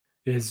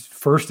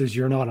is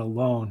you're not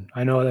alone.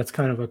 I know that's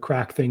kind of a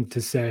crack thing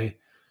to say,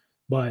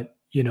 but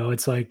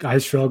it's like I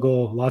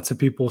struggle, lots of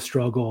people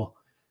struggle,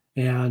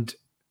 and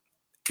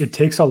it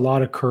takes a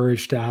lot of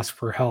courage to ask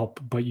for help,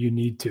 but you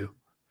need to.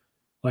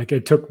 Like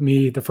it took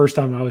me, the first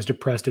time I was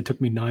depressed, it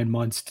took me 9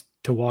 months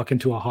to walk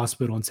into a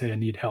hospital and say, I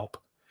need help.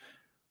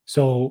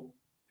 So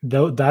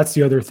that's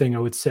the other thing I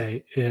would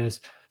say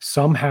is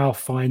somehow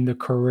find the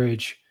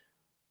courage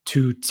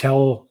to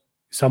tell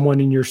someone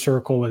in your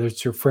circle, whether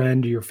it's your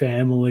friend or your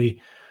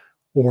family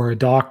or a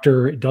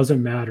doctor, it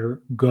doesn't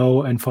matter.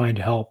 Go and find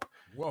help.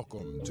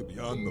 Welcome to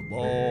Beyond the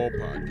Ball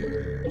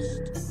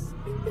podcast.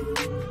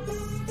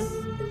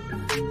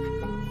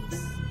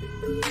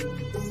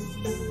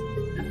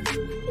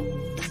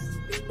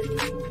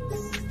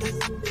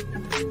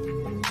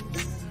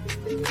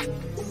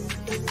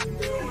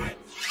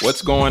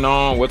 What's going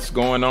on? What's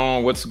going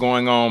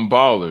on,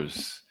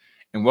 ballers?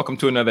 And welcome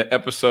to another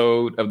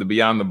episode of the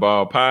Beyond the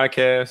Ball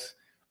podcast.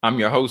 I'm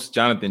your host,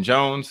 Jonathan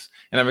Jones,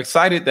 and I'm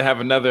excited to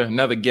have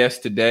another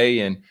guest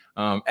today. And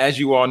as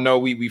you all know,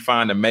 we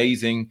find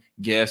amazing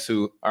guests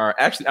who are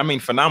actually,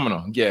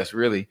 phenomenal guests,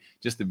 really,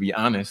 just to be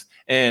honest.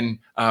 And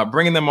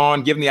bringing them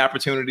on, giving the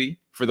opportunity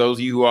for those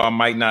of you who all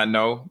might not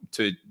know,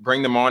 to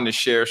bring them on to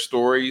share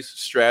stories,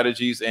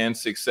 strategies, and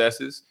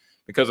successes.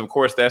 Because, of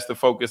course, that's the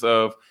focus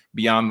of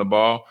Beyond the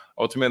Ball,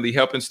 ultimately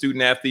helping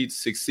student athletes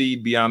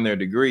succeed beyond their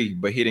degree,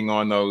 but hitting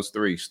on those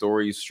three: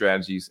 stories,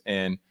 strategies,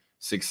 and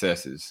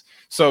successes.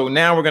 So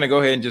now we're going to go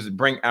ahead and just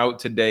bring out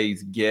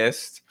today's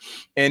guest.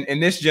 And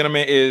this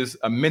gentleman is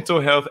a mental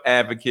health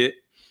advocate.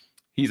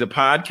 He's a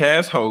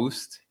podcast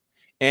host.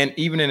 And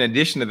even in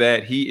addition to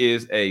that, he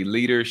is a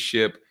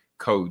leadership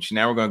coach.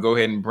 Now we're going to go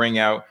ahead and bring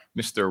out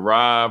Mr.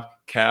 Rob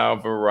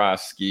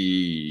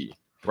Kalwarowsky.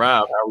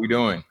 Rob, how are we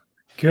doing?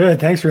 Good.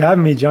 Thanks for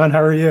having me, John.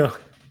 How are you?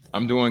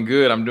 I'm doing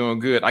good.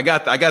 I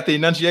got the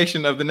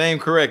enunciation of the name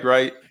correct,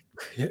 right?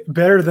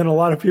 Better than a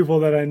lot of people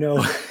that I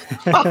know.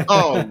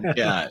 Oh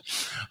God.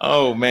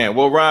 Oh man.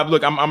 Well, Rob,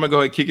 look, I'm gonna go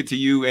ahead and kick it to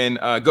you, and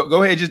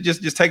go ahead,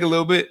 just take a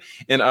little bit,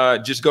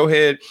 and just go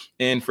ahead,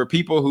 and for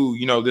people who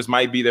this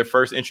might be their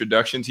first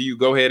introduction to you,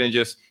 go ahead and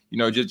just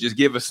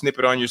give a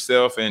snippet on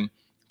yourself, and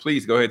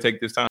please go ahead,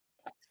 take this time.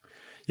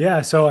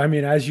 Yeah. So,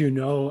 as you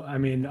know,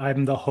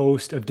 I'm the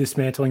host of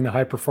Dismantling the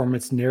High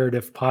Performance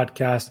Narrative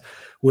podcast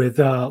with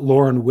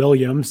Lauren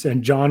Williams,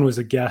 and John was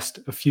a guest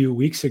a few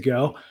weeks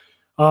ago.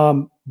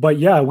 But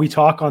yeah, we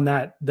talk on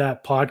that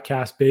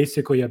podcast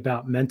basically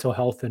about mental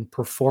health and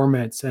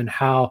performance, and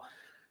how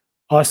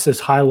us as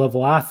high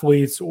level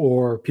athletes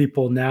or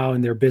people now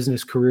in their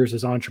business careers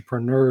as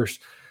entrepreneurs,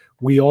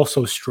 we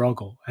also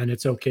struggle, and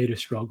it's okay to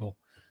struggle.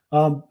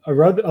 I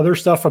read other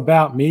stuff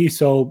about me.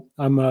 So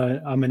I'm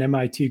an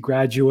MIT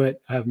graduate.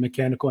 I have a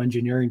mechanical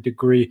engineering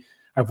degree.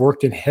 I've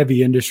worked in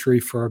heavy industry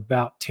for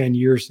about 10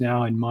 years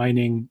now in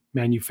mining,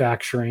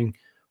 manufacturing,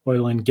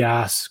 oil and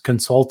gas,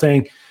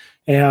 consulting.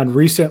 And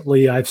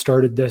recently I've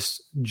started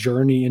this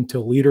journey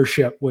into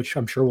leadership, which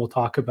I'm sure we'll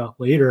talk about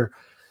later.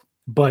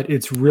 But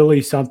it's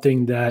really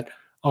something that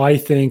I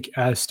think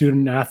as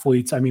student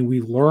athletes,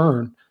 we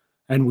learn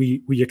and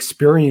we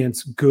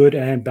experience good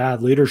and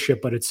bad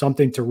leadership, but it's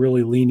something to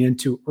really lean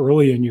into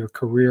early in your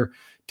career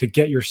to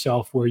get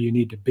yourself where you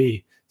need to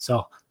be.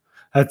 So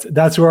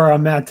that's where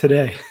I'm at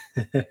today.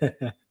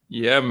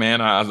 Yeah,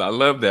 man. I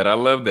love that. I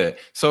love that.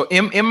 So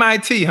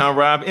MIT, huh,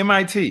 Rob?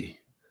 MIT.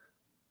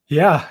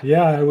 Yeah.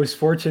 I was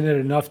fortunate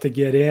enough to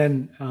get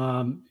in.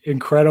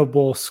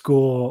 Incredible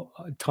school,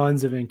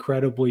 tons of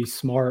incredibly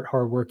smart,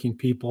 hardworking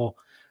people.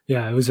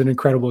 Yeah, it was an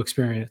incredible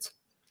experience.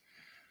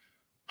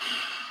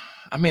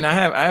 I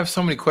have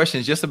so many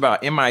questions just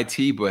about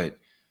MIT, but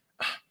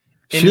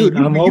shoot,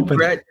 I'm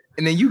open.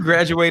 And then you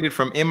graduated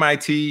from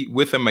MIT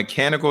with a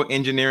mechanical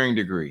engineering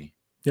degree.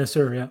 Yes,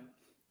 sir. Yeah.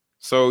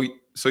 So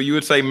you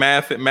would say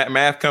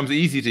math comes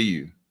easy to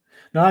you?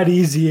 Not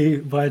easy,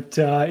 but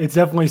it's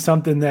definitely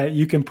something that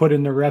you can put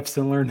in the reps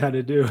and learn how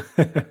to do.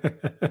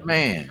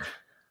 Man,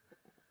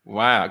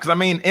 wow. Because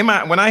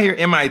when I hear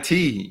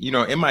MIT,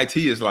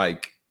 MIT is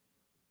like.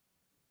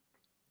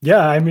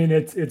 Yeah,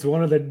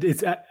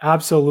 it's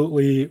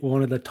absolutely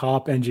one of the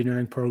top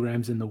engineering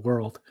programs in the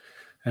world.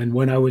 And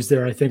when I was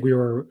there, I think we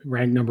were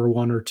ranked number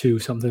 1 or 2,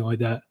 something like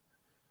that.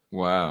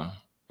 Wow.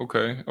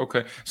 Okay.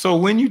 So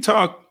when you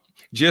talk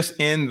just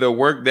in the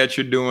work that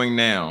you're doing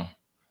now,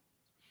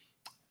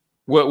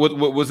 what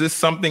was this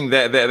something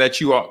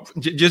that you all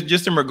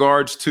just in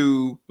regards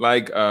to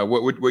like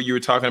what you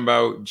were talking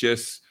about,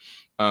 just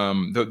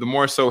the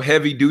more so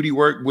heavy duty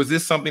work? Was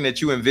this something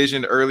that you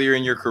envisioned earlier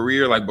in your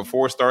career, like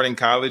before starting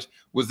college?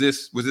 Was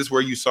this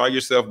where you saw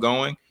yourself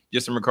going,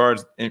 just in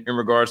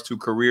regards to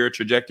career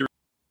trajectory?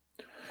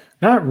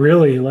 Not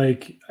really.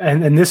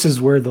 And this is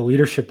where the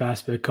leadership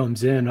aspect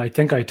comes in. I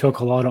think I took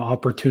a lot of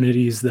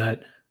opportunities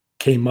that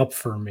came up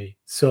for me.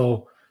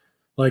 So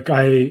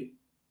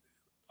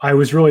I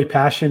was really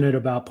passionate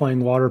about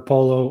playing water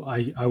polo.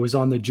 I was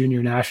on the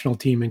junior national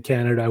team in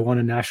Canada. I won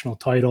a national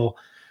title.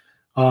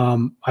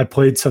 I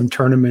played some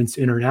tournaments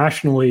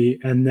internationally,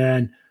 and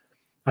then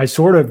I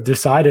sort of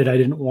decided I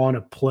didn't want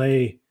to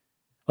play.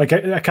 like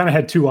I kind of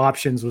had two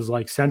options, was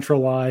like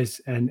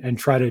centralize and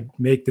try to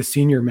make the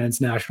senior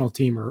men's national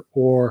team,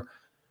 or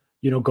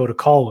go to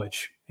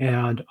college.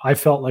 And I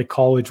felt like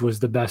college was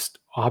the best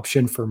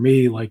option for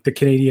me. Like the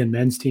Canadian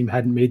men's team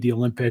hadn't made the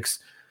Olympics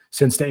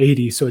since the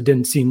 80s. So it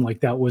didn't seem like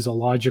that was a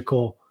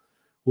logical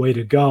way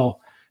to go.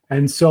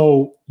 And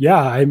so,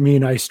 yeah, I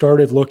mean, I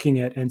started looking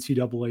at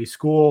NCAA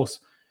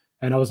schools,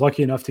 and I was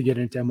lucky enough to get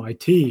into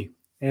MIT.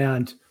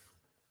 And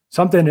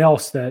something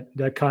else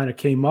that kind of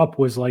came up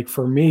was, like,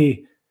 for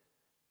me,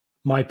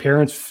 my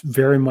parents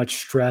very much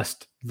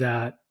stressed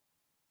that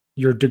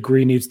your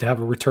degree needs to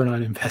have a return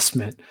on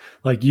investment.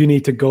 Like, you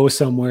need to go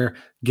somewhere,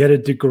 get a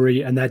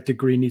degree, and that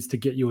degree needs to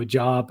get you a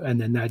job. And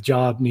then that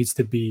job needs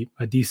to be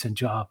a decent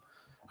job.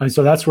 And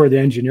so that's where the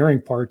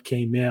engineering part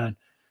came in.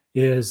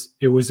 Is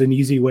it was an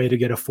easy way to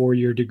get a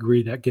 4-year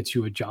degree that gets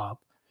you a job.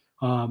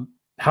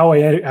 How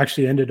I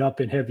actually ended up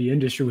in heavy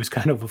industry was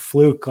kind of a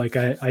fluke. Like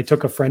I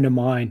took a friend of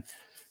mine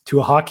to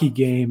a hockey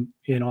game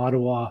in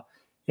Ottawa,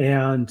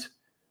 and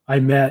I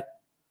met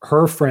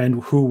her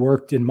friend who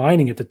worked in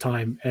mining at the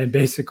time. And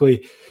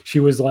basically she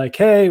was like,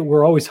 "Hey,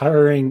 we're always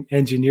hiring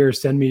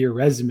engineers. Send me your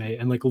resume."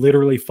 And like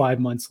literally 5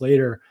 months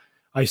later,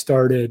 I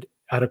started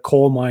at a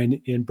coal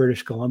mine in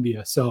British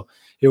Columbia. So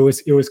it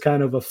was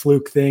kind of a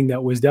fluke thing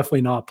that was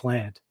definitely not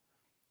planned.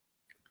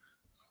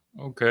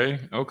 Okay.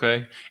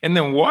 And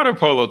then water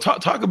polo.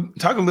 Talk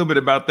a little bit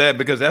about that,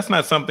 because that's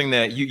not something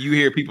that you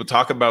hear people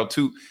talk about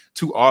too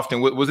often.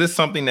 Was this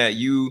something that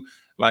you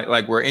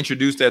like were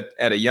introduced at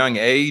a young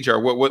age, or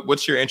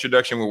what's your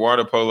introduction with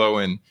water polo,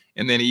 and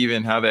then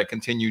even how that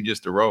continued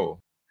just to roll?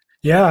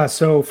 Yeah.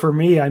 So for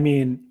me, I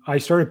mean, I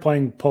started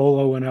playing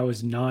polo when I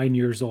was 9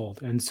 years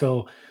old. And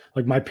so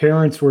like my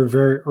parents were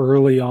very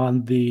early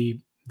on the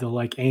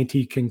like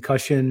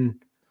anti-concussion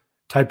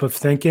type of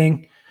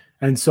thinking.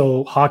 And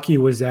so hockey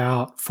was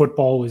out,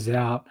 football was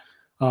out.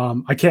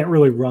 I can't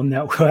really run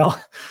that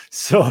well.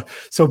 So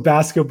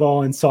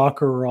basketball and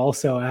soccer were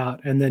also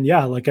out. And then,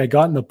 yeah, like I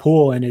got in the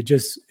pool, and it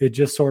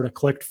just sort of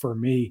clicked for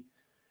me.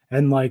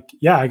 And like,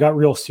 yeah, I got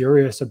real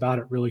serious about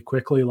it really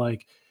quickly.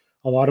 Like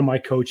a lot of my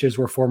coaches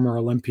were former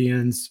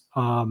Olympians.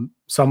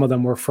 Some of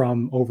them were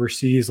from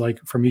overseas, like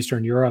from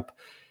Eastern Europe.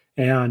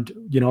 And,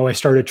 I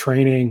started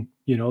training,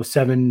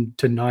 7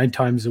 to 9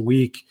 times a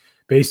week,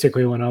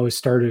 basically when I was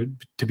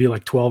started to be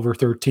like 12 or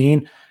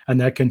 13.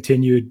 And that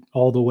continued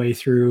all the way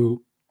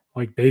through,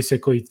 like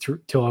basically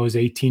till I was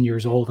 18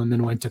 years old, and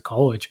then went to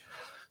college.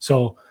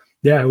 So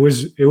yeah, it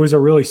was a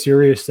really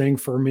serious thing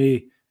for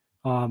me,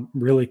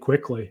 really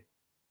quickly.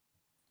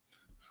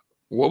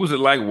 What was it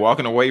like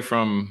walking away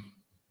from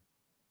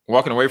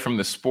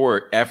the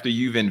sport after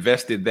you've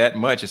invested that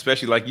much?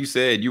 Especially like you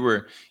said, you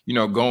were,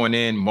 going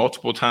in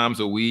multiple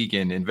times a week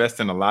and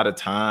investing a lot of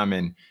time,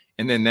 and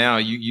then now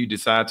you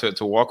decide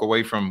to walk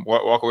away from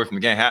the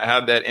game.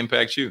 How'd that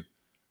impact you?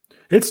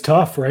 It's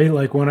tough, right?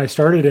 Like when I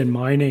started in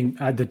mining,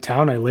 the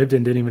town I lived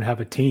in didn't even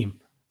have a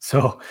team.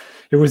 So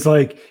it was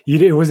like,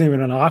 it wasn't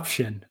even an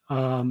option.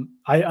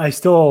 I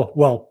still,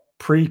 well,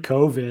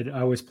 pre-COVID,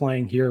 I was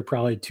playing here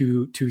probably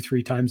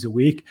 3 times a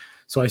week.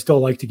 So I still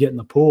like to get in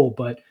the pool,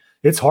 but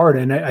it's hard.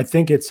 And I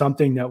think it's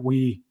something that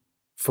we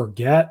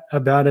forget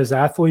about as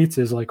athletes,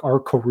 is like our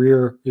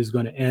career is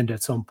going to end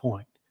at some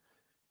point.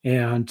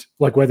 And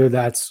like, whether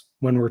that's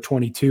when we're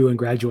 22 and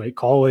graduate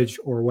college,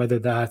 or whether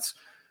that's,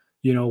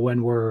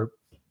 when we're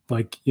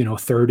like,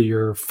 30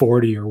 or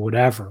 40 or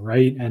whatever.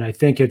 Right. And I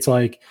think it's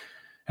like,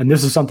 and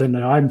this is something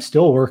that I'm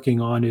still working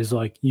on, is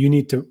like, you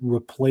need to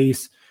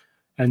replace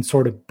and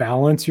sort of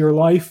balance your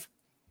life,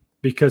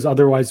 because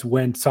otherwise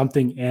when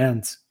something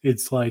ends,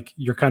 it's like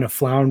you're kind of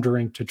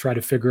floundering to try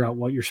to figure out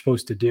what you're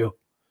supposed to do.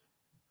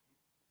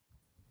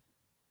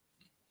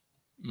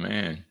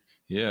 Man,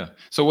 yeah.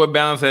 So what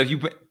balance have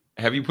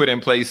you put in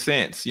place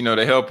since,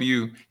 to help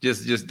you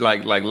just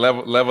like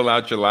level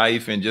out your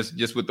life, and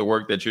just with the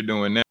work that you're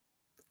doing now?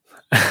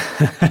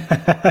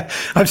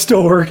 I'm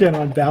still working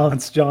on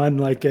balance, John.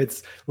 Like,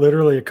 it's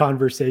literally a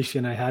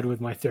conversation I had with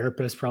my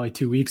therapist probably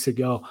 2 weeks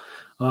ago.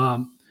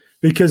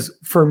 Because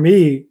for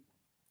me,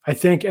 I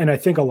think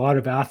a lot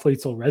of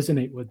athletes will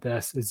resonate with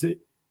this, is it,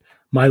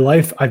 my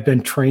life, I've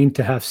been trained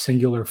to have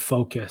singular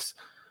focus,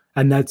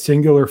 and that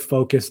singular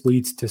focus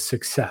leads to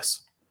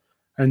success.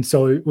 And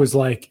so it was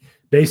like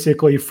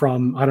basically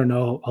from, I don't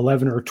know,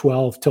 11 or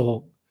 12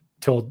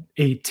 till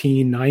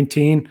 18,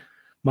 19,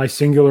 my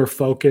singular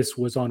focus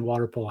was on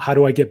water polo. How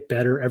do I get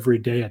better every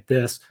day at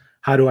this?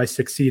 How do I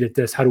succeed at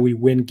this? How do we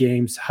win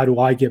games? How do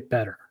I get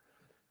better?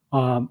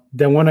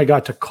 Then when I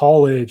got to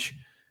college,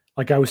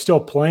 like I was still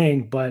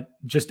playing, but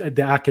just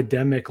the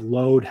academic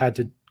load had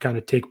to kind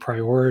of take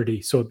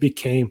priority. So it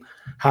became,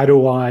 how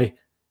do I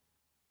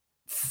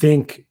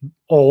think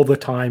all the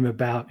time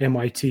about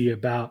MIT,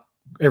 about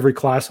every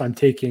class I'm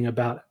taking,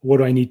 about what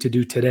do I need to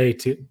do today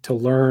to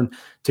learn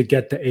to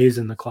get the A's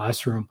in the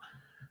classroom.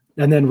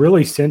 And then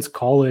really since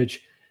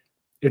college,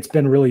 it's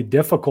been really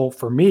difficult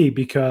for me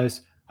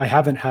because I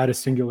haven't had a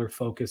singular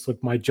focus.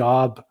 Like my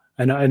job,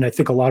 and I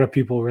think a lot of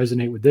people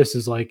resonate with this,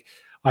 is like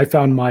I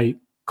found my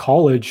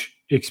college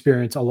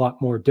experience a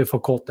lot more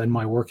difficult than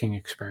my working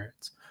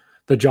experience.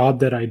 The job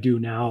that I do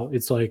now,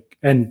 it's like,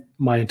 and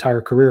my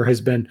entire career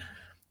has been,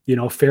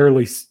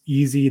 fairly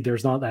easy.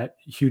 There's not that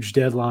huge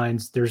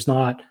deadlines. There's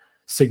not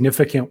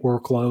significant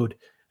workload.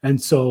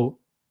 And so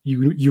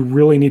you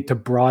really need to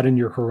broaden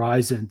your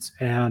horizons.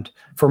 And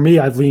for me,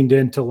 I've leaned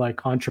into like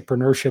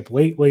entrepreneurship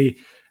lately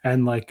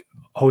and like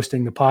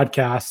hosting the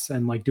podcasts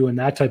and like doing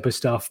that type of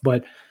stuff.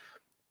 But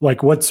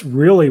like what's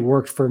really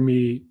worked for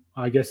me,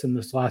 I guess, in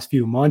this last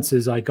few months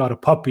is I got a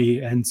puppy.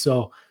 And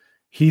so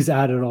he's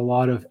added a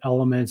lot of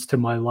elements to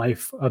my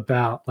life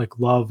about like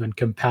love and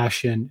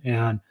compassion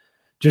and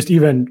just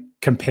even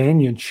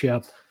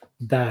companionship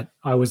that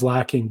I was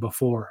lacking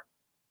before.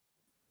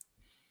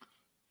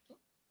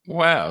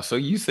 Wow. So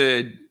you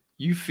said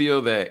you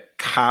feel that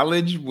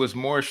college was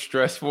more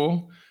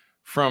stressful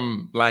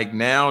from like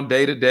now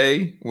day to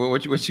day,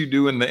 what you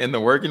do in the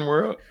working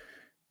world?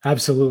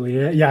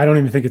 Absolutely. Yeah. I don't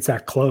even think it's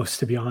that close,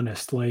 to be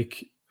honest.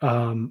 Like,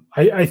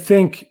 I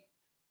think,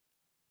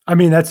 I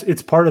mean,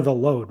 it's part of the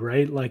load,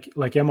 right?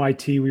 Like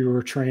MIT, we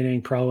were training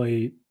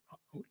about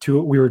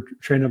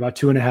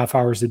 2.5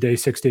 hours a day,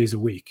 6 days a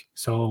week.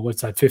 So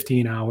what's that,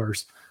 15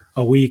 hours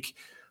a week,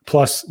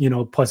 plus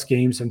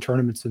games and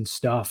tournaments and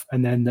stuff.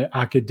 And then the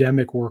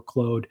academic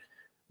workload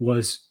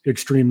was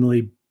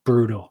extremely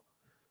brutal.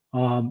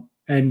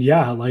 And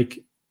yeah, like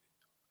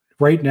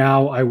right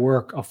now I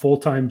work a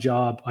full-time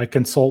job. I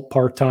consult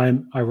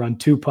part-time. I run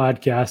 2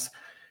 podcasts,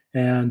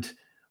 and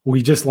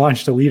we just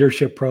launched a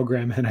leadership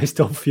program, and I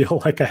still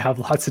feel like I have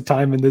lots of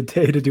time in the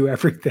day to do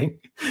everything.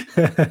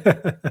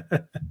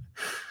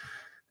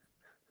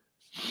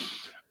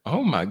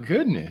 Oh my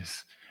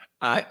goodness.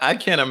 I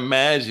can't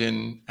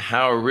imagine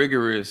how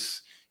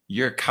rigorous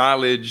your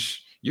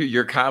college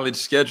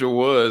schedule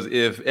was.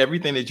 If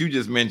everything that you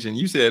just mentioned,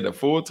 you said a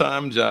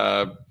full-time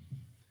job,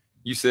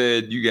 you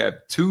said you got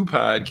 2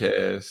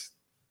 podcasts,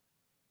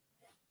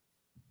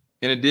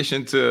 in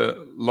addition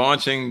to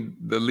launching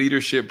the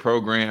leadership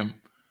program.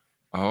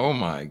 Oh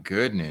my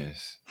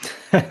goodness.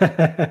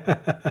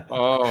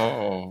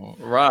 Oh,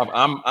 Rob,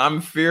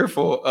 I'm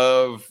fearful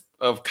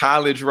of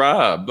college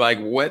Rob. Like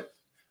what?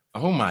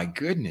 Oh my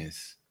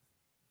goodness.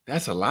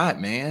 That's a lot,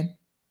 man.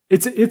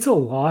 It's a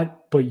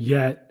lot, but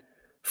yet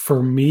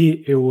for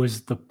me, it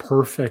was the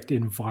perfect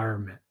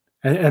environment.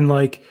 And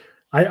like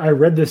I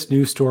read this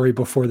news story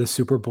before the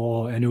Super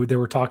Bowl, and they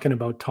were talking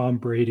about Tom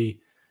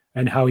Brady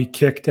and how he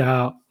kicked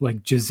out like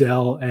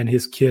Giselle and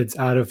his kids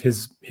out of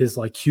his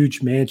like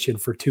huge mansion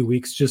for 2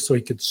 weeks just so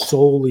he could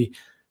solely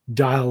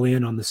dial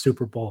in on the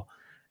Super Bowl.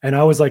 And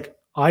I was like,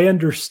 I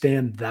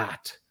understand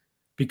that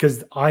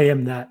because I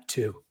am that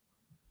too.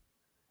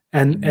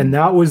 And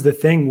that was the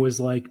thing, was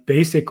like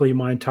basically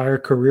my entire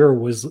career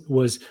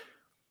was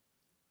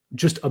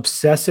just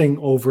obsessing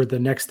over the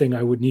next thing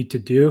I would need to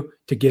do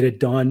to get it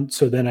done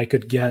so then I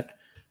could get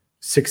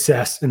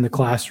success in the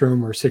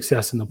classroom or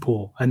success in the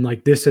pool. And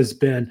like this has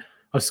been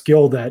a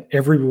skill that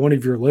every one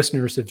of your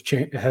listeners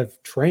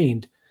have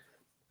trained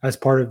as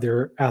part of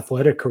their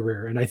athletic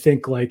career. And I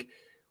think like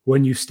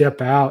when you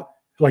step out,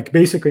 like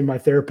basically my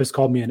therapist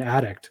called me an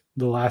addict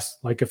the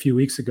last, like a few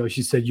weeks ago.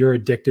 She said, you're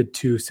addicted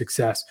to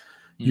success.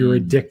 You're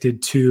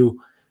addicted to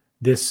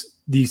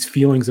these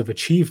feelings of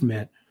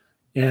achievement.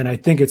 And I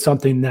think it's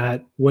something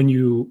that when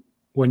you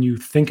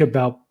think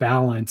about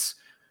balance,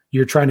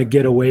 you're trying to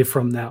get away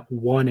from that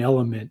one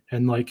element.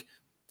 And like,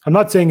 I'm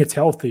not saying it's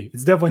healthy.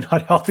 It's definitely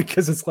not healthy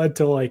because it's led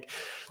to like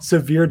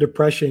severe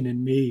depression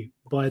in me.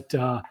 But,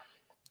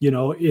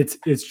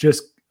 it's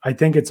just, I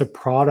think it's a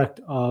product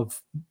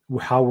of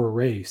how we're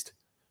raised.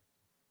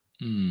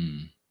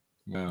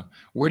 Yeah.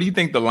 Where do you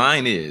think the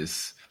line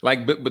is?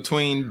 Like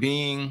between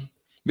being,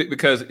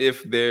 because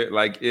if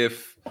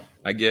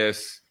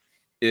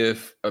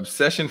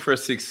obsession for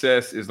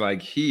success is like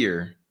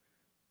here,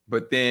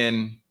 but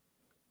then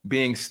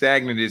being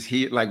stagnant is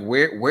here, like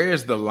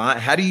where's the line?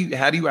 How do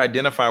you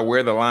identify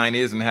where the line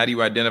is, and how do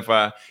you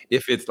identify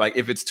if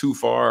it's too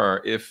far,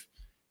 or if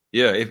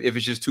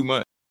it's just too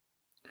much?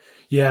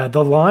 Yeah,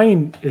 the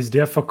line is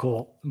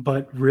difficult,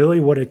 but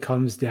really what it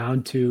comes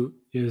down to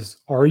is,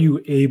 are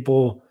you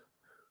able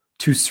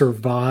to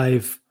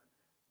survive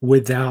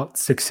without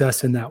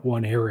success in that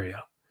one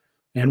area?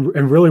 And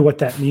really what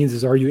that means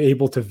is, are you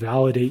able to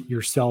validate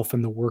yourself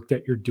and the work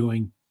that you're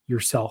doing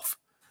yourself?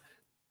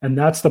 And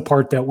that's the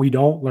part that we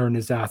don't learn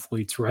as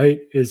athletes, right?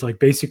 Is like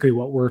basically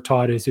what we're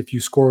taught is if you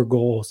score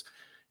goals,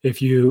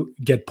 if you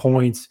get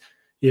points,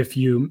 if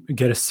you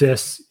get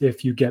assists,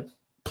 if you get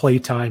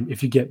playtime,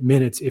 if you get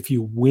minutes, if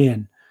you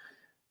win,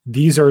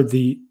 these are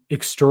the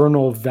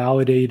external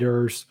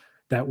validators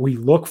that we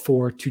look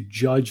for to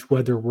judge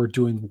whether we're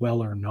doing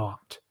well or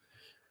not.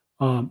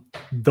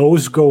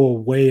 Those go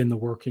away in the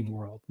working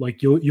world.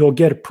 Like you'll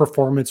get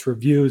performance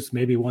reviews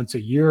maybe once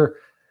a year.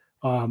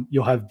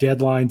 You'll have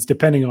deadlines,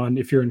 depending on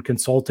if you're in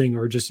consulting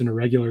or just in a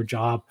regular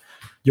job,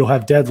 you'll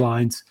have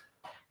deadlines.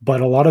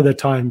 But a lot of the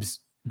times,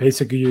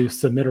 basically you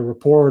submit a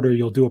report or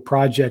you'll do a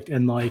project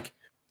and like,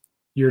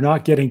 you're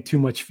not getting too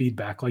much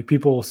feedback. Like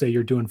people will say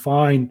you're doing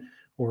fine,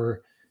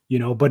 or,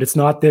 but it's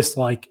not this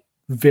like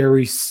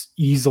very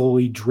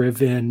easily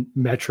driven,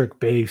 metric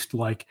based.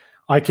 Like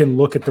I can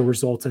look at the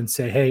results and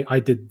say, hey, I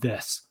did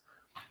this.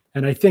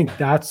 And I think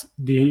that's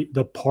the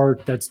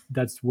part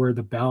that's where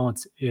the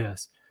balance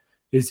is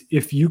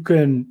if you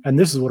can, and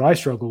this is what I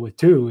struggle with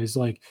too, is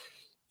like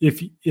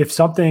if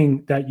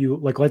something that you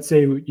like, let's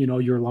say,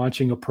 you're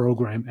launching a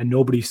program and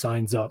nobody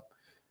signs up,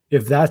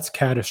 if that's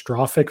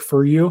catastrophic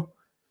for you,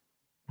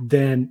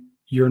 then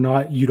you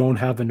don't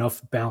have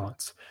enough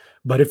balance.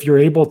 But if you're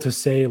able to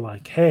say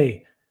like,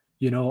 hey,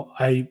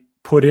 I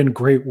put in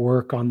great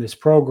work on this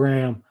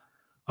program,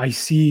 I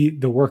see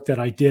the work that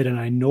I did and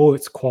I know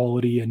it's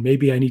quality, and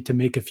maybe I need to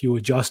make a few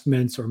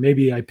adjustments, or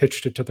maybe I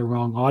pitched it to the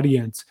wrong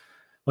audience.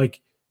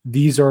 Like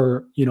these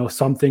are,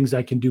 some things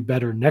I can do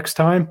better next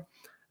time.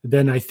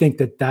 Then I think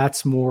that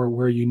that's more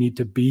where you need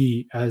to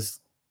be as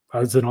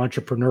an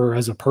entrepreneur,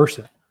 as a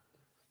person.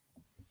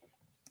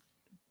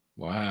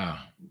 Wow.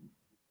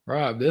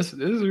 Rob, this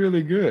is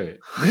really good.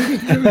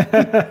 This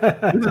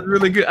is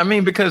really good. I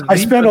mean, because I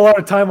spend a lot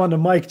of time on the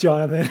mic,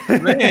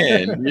 Jonathan.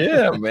 Man,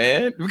 yeah,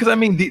 man. Because I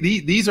mean,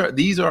 these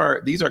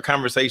are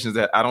conversations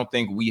that I don't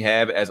think we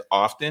have as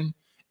often,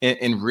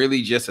 and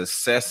really just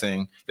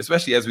assessing,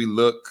 especially as we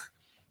look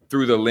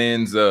through the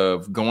lens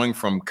of going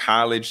from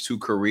college to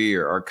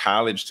career or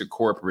college to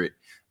corporate.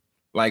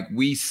 Like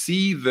we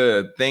see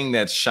the thing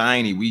that's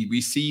shiny,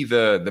 we see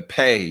the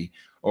pay.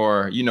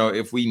 Or,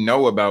 if we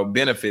know about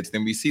benefits,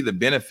 then we see the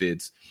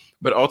benefits,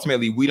 but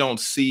ultimately we don't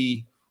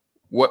see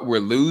what we're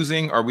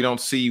losing, or we don't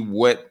see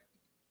what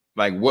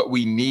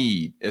we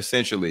need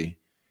essentially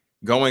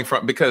going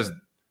from, because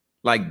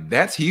like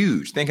that's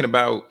huge. Thinking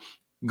about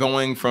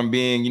going from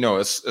being,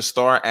 a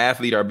star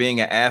athlete or being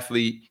an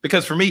athlete,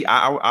 because for me,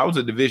 I was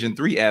a Division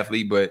III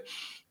athlete, but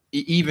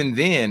even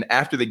then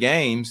after the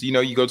games,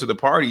 you go to the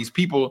parties,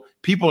 people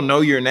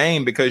know your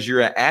name because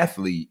you're an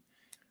athlete.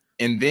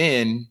 And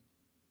then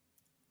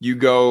you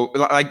go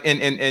like,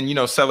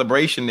 and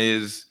celebration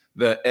is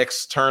the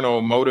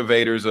external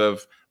motivators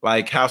of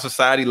like how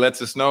society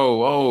lets us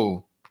know,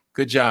 oh,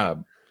 good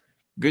job.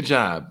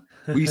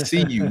 We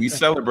see you, we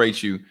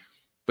celebrate you.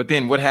 But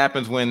then what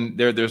happens when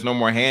there's no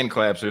more hand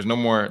claps, there's no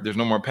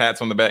more pats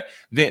on the back?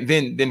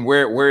 Then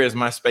where is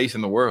my space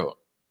in the world?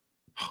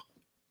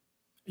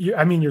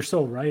 I mean, you're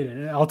so right.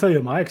 And I'll tell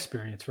you my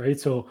experience, right?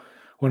 So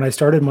when I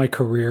started my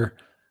career,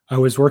 I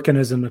was working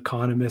as an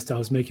economist. I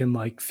was making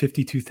like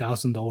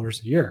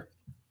 $52,000 a year.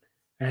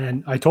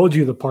 And I told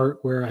you the part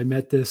where I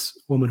met this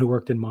woman who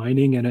worked in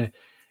mining,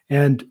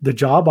 and the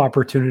job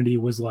opportunity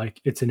was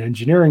like, it's an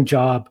engineering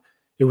job.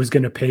 It was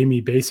going to pay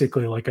me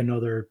basically like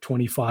another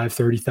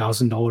 $25,000,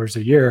 $30,000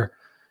 a year,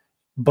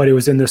 but it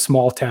was in this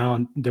small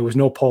town. There was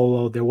no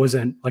polo. There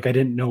wasn't like, I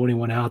didn't know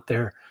anyone out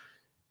there.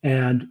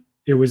 And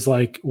it was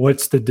like,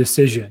 what's the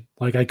decision?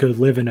 Like I could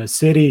live in a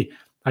city.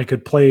 I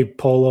could play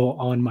polo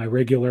on my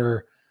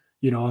regular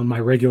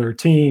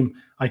team.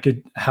 I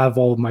could have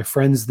all of my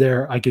friends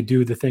there. I could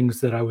do the things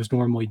that I was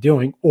normally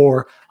doing,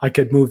 or I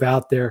could move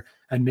out there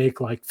and make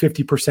like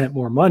 50%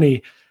 more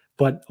money,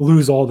 but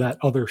lose all that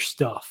other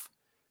stuff.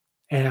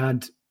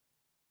 And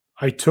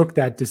I took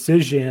that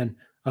decision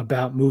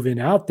about moving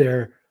out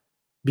there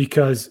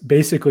because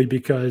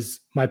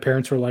my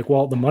parents were like,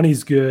 well, the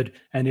money's good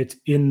and it's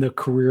in the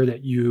career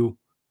that you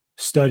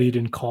studied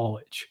in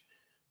college.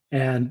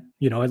 And,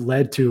 it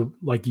led to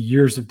like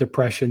years of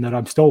depression that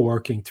I'm still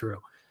working through.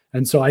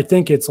 And so I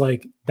think it's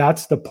like,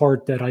 that's the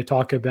part that I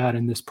talk about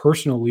in this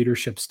personal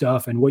leadership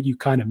stuff. And what you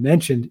kind of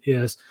mentioned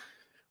is,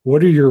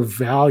 what are your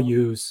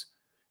values?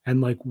 And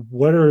like,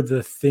 what are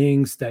the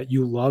things that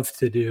you love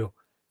to do?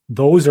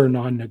 Those are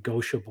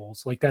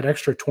non-negotiables. Like that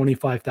extra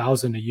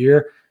 25,000 a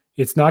year,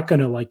 it's not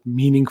going to like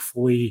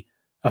meaningfully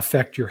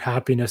affect your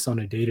happiness on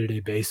a day-to-day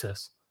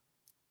basis.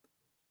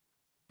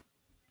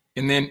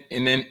 And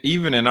then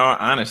even in all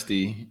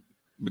honesty,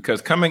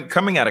 because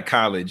coming out of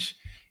college,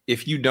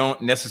 if you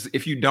don't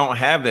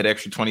have that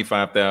extra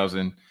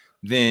 25,000,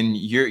 then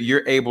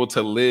you're able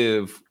to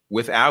live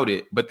without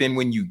it. But then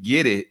when you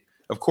get it,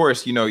 of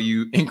course,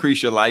 you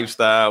increase your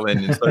lifestyle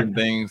and certain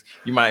things.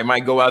 You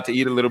might go out to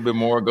eat a little bit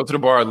more, go to the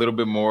bar a little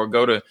bit more,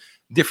 go to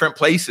different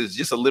places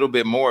just a little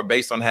bit more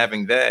based on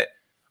having that.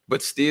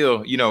 But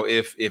still,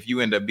 if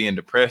you end up being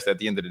depressed at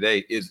the end of the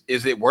day, is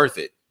it worth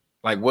it?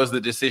 Like, was the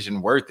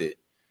decision worth it?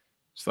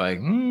 It's like,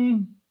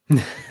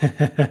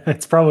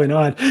 it's probably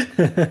not.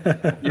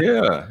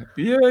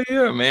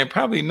 yeah, man,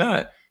 probably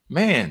not.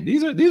 Man,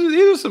 this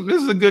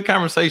is a good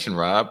conversation,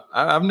 Rob.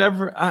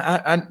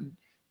 I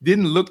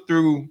didn't look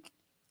through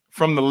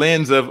from the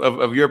lens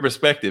of your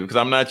perspective, because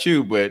I'm not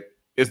you, but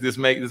this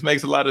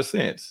makes a lot of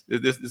sense.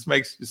 This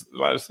makes a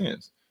lot of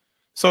sense.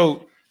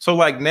 So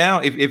like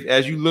now, if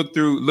as you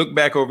look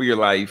back over your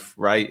life,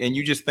 right, and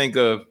you just think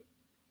of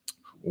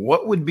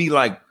what would be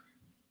like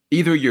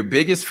either your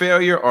biggest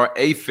failure or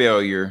a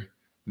failure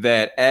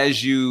that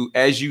as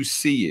you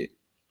see it,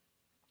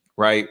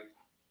 right?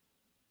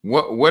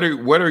 What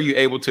are you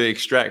able to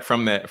extract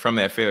from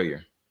that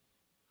failure?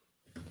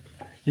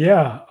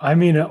 Yeah, I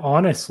mean,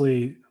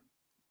 honestly,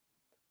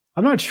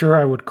 I'm not sure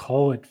I would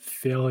call it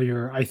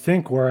failure. I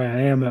think where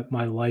I am at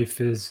my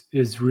life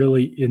is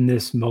really in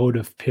this mode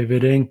of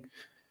pivoting.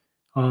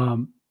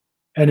 And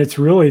it's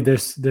really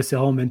this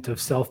element of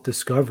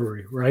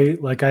self-discovery,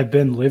 right? Like I've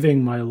been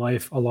living my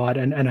life a lot,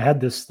 and I had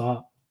this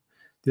thought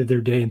the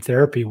other day in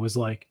therapy was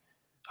like,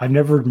 I've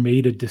never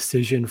made a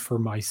decision for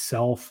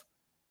myself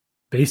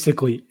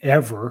basically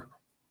ever.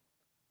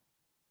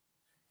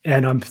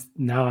 And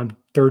I'm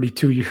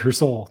 32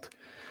 years old.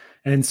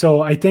 And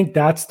so I think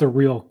that's the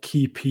real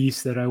key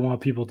piece that I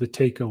want people to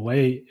take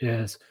away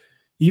is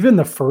even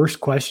the first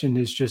question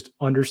is just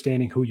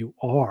understanding who you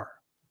are.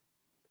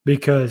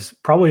 Because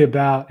probably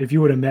if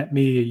you would have met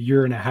me a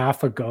year and a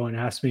half ago and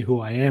asked me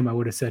who I am, I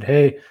would have said,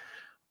 hey,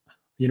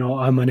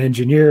 I'm an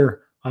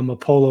engineer, I'm a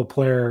polo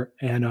player,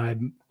 and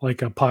I'm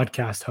like a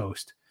podcast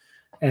host.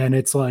 And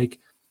it's like,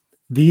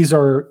 these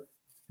are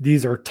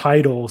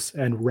titles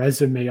and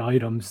resume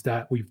items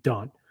that we've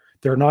done.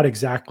 They're not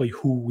exactly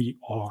who we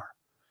are.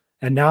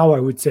 And now I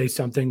would say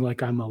something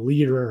like, I'm a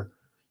leader,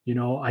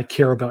 I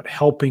care about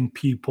helping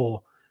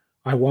people.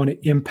 I want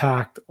to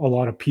impact a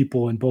lot of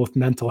people in both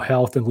mental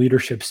health and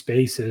leadership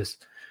spaces.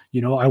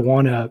 I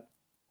want to,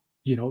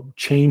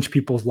 change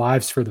people's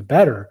lives for the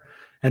better.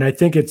 And I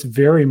think it's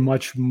very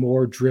much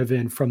more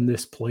driven from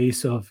this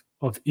place of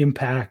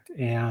impact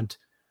and,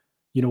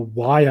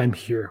 why I'm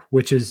here,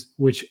 which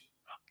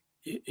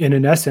in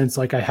an essence,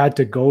 like I had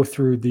to go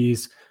through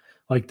these,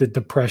 like the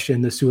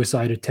depression, the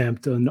suicide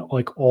attempt, and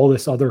like all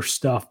this other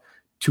stuff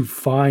to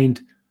find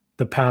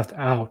the path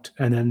out.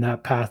 And then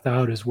that path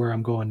out is where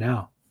I'm going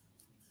now.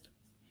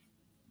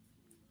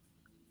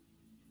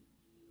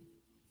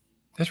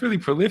 That's really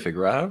prolific,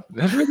 Rob.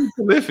 That's really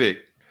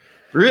prolific.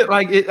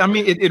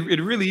 It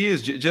really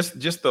is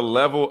just the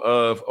level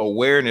of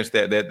awareness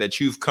that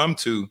you've come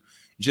to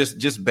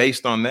just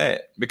based on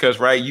that. Because,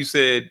 right, you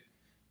said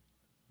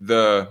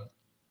the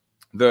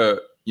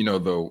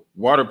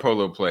water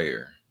polo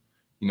player,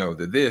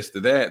 the this, the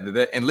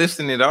that, and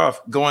listing it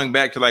off, going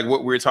back to like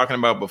what we were talking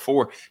about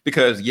before,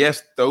 because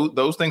yes,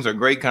 those things are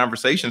great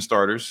conversation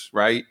starters,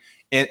 right?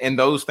 And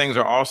those things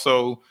are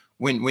also,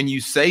 when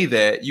you say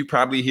that, you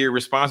probably hear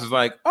responses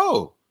like,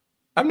 oh,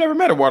 I've never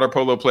met a water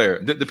polo player,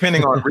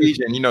 depending on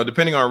region,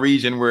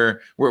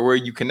 where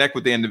you connect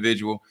with the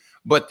individual.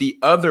 But the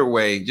other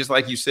way, just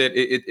like you said,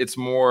 it's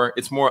more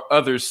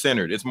others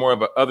centered. It's more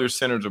of an others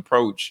centered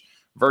approach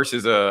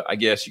versus I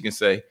guess you can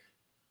say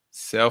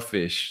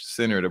selfish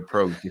centered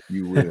approach, if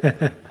you will.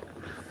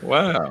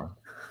 Wow.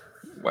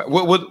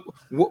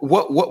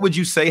 What would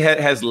you say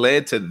has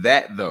led to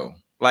that though?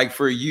 Like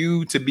for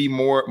you to be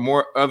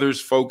more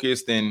others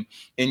focused and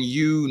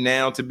you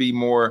now to be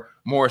more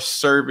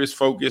service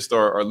focused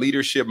or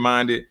leadership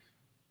minded.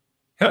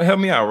 Help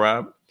me out,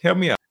 Rob. Help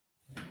me out.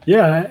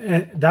 Yeah,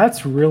 and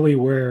that's really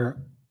where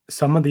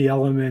some of the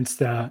elements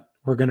that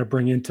we're going to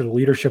bring into the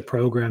leadership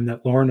program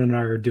that Lauren and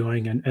I are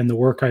doing, and the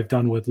work I've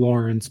done with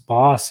Lauren's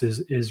boss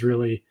is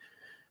really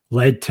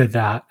led to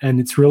that. And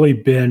it's really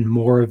been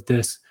more of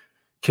this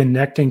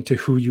connecting to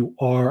who you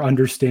are,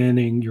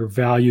 understanding your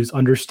values,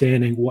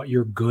 understanding what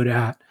you're good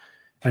at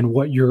and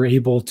what you're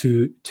able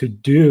to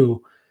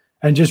do,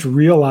 and just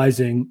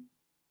realizing,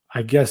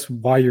 I guess,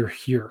 why you're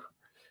here.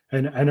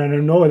 And I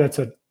know that's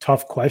a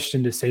tough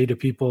question to say to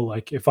people.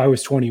 Like if I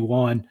was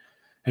 21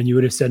 and you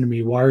would have said to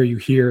me, why are you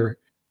here?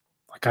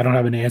 Like, I don't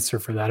have an answer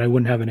for that. I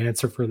wouldn't have an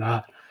answer for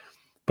that.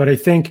 But I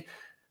think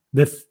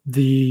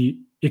the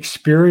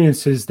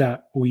experiences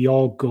that we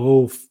all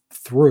go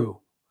through,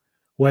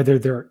 whether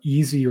they're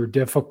easy or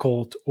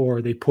difficult,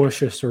 or they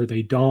push us or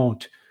they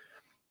don't,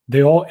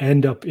 they all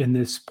end up in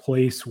this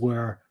place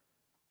where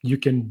you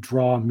can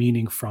draw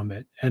meaning from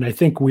it. And I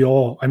think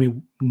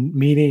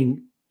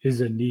meaning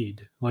is a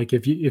need. Like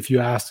if you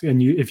ask,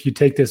 and if you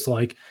take this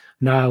like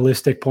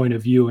nihilistic point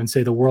of view and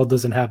say the world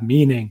doesn't have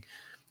meaning,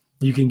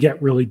 you can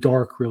get really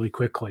dark really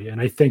quickly.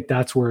 And I think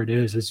that's where it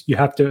is you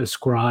have to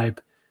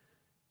ascribe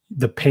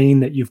the pain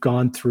that you've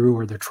gone through,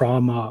 or the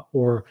trauma,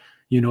 or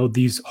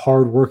these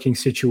hardworking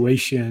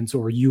situations,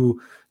 or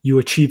you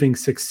achieving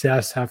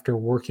success after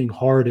working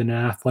hard in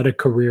an athletic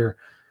career.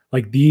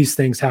 Like these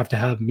things have to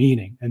have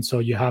meaning. And so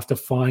you have to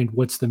find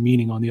what's the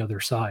meaning on the other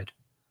side.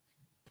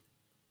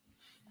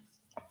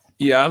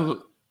 Yeah,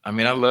 I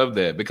love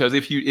that, because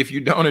if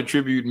you don't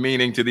attribute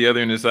meaning to the other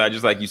end of the side,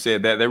 just like you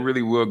said, that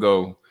really will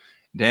go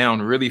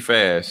down really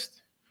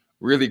fast,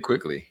 really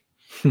quickly.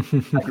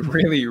 Like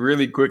really,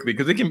 really quickly,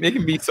 because it can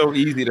be so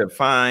easy to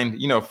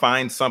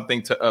find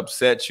something to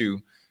upset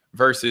you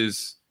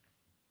versus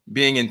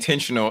being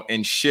intentional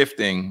and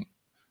shifting.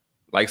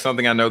 Like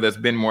something I know that's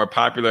been more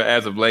popular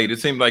as of late. It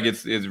seems like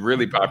it's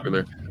really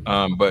popular.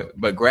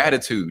 But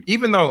gratitude,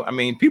 even though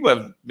people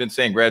have been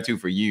saying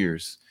gratitude for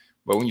years,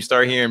 but when you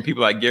start hearing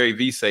people like Gary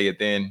Vee say it,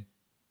 then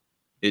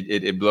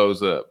it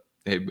blows up.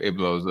 It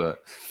blows up,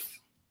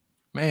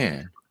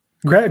 man.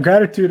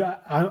 Gratitude.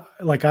 I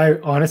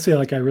honestly,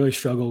 I really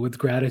struggle with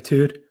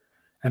gratitude,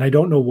 and I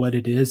don't know what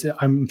it is.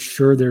 I'm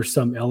sure there's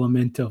some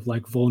element of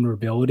like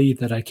vulnerability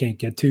that I can't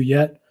get to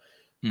yet,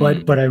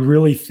 but I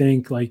really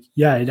think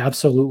it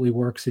absolutely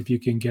works if you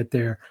can get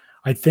there.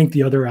 I think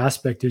the other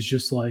aspect is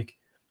just like,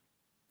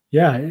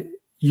 yeah,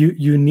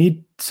 you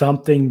need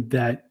something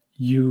that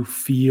you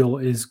feel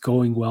is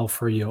going well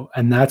for you.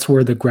 And that's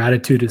where the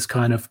gratitude is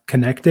kind of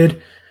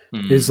connected,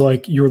 is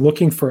like you're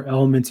looking for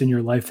elements in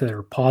your life that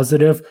are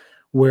positive,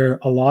 where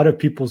a lot of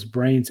people's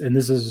brains, and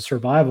this is a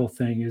survival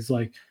thing, is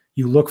like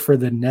you look for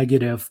the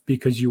negative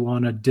because you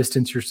want to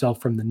distance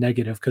yourself from the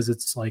negative, because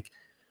it's like,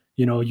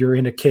 you're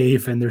in a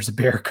cave and there's a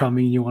bear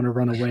coming, you want to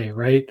run away,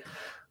 right?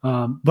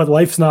 But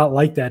life's not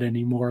like that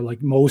anymore.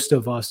 Like most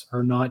of us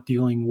are not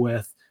dealing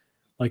with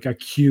like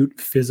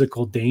acute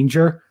physical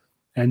danger.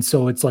 And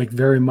so it's like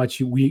very much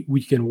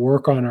we can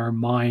work on our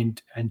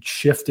mind and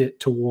shift it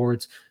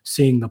towards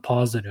seeing the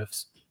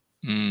positives.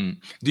 Do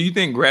you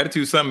think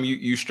gratitude is something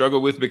you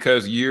struggle with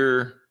because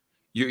you're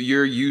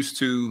used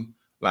to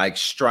like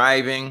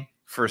striving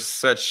for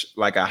such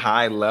like a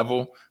high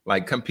level,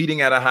 like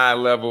competing at a high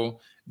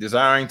level,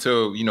 desiring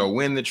to,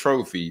 win the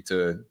trophy,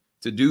 to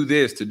do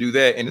this, to do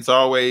that. And it's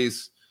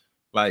always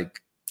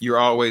like, you're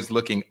always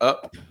looking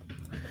up.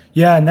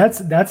 Yeah. And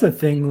that's a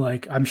thing,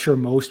 like, I'm sure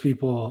most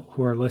people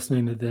who are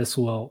listening to this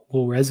will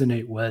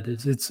resonate with,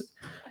 is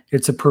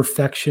it's a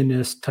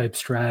perfectionist type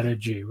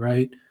strategy,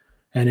 right?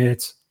 And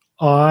it's,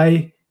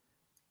 I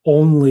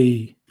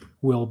only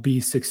will be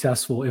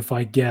successful if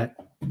I get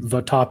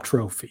the top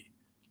trophy,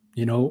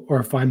 or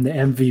if I'm the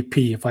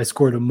MVP, if I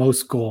score the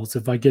most goals,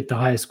 if I get the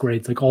highest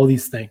grades, like all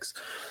these things.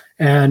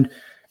 And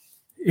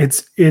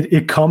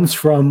it comes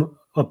from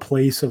a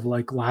place of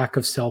like lack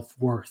of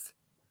self-worth,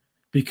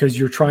 because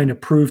you're trying to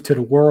prove to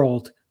the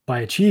world by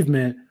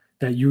achievement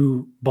that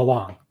you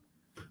belong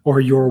or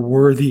you're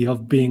worthy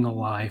of being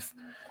alive.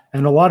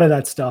 And a lot of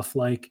that stuff,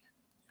 like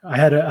I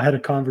had a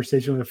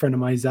conversation with a friend of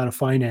mine who's out of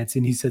finance,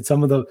 and he said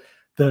some of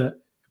the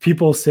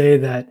people say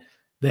that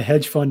the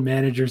hedge fund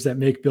managers that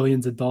make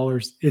billions of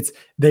dollars,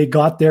 they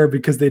got there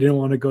because they didn't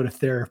want to go to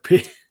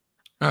therapy.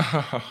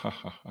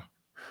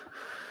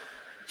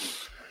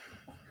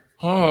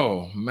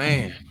 Oh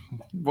man,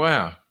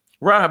 wow.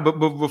 Right, but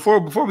before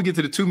we get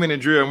to the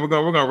 2-minute drill, and we're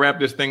gonna wrap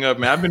this thing up,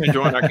 man. I've been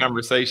enjoying our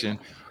conversation,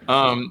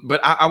 but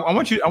I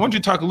want you to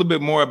talk a little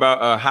bit more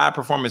about high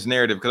performance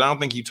narrative, because I don't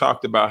think you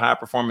talked about high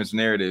performance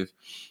narrative,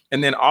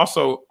 and then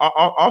also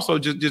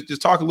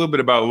just talk a little bit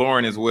about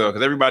Lauren as well,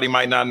 because everybody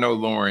might not know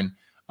Lauren.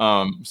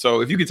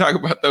 So if you could talk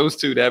about those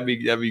two, that'd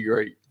be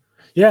great.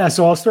 Yeah,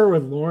 so I'll start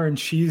with Lauren.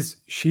 She's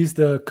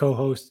the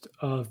co-host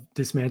of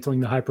Dismantling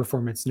the High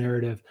Performance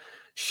Narrative.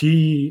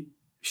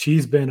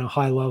 She's been a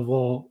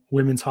high-level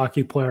women's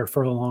hockey player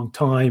for a long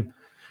time.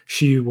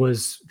 She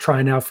was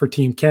trying out for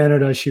Team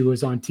Canada. She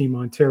was on Team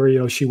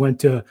Ontario. She went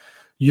to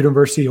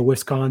University of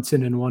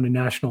Wisconsin and won a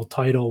national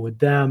title with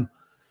them.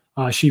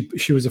 She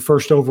was the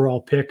first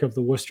overall pick of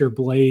the Worcester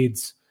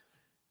Blades.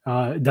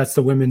 That's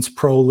the women's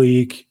pro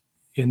league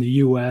in the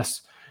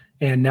U.S.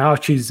 And now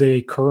she's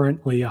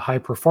currently a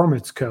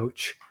high-performance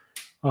coach.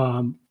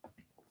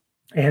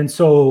 And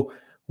so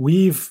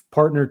we've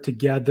partnered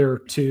together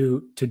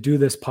to do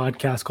this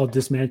podcast called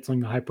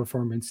Dismantling the High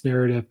Performance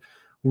Narrative,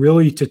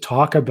 really to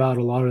talk about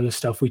a lot of the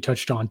stuff we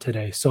touched on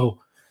today.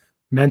 So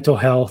mental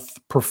health,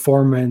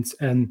 performance,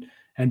 and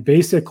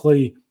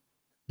basically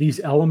these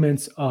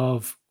elements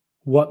of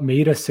what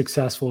made us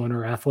successful in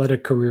our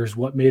athletic careers,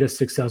 what made us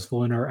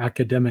successful in our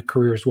academic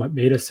careers, what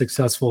made us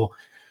successful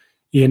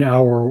in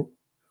our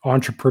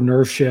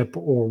entrepreneurship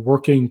or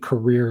working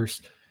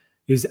careers,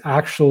 is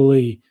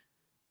actually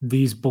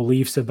these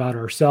beliefs about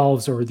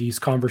ourselves, or these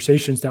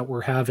conversations that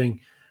we're having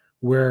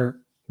where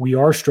we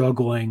are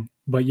struggling,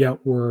 but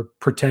yet we're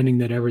pretending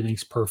that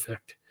everything's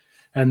perfect.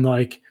 And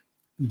like,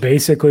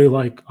 basically,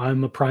 like,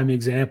 I'm a prime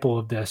example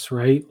of this,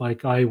 right?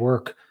 Like, I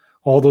work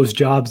all those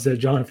jobs that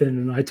Jonathan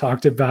and I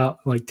talked about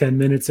like 10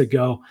 minutes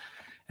ago,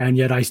 and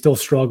yet I still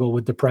struggle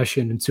with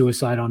depression and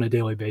suicide on a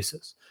daily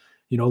basis.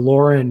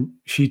 Lauren,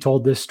 she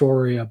told this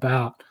story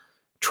about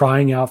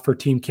trying out for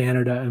Team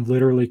Canada and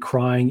literally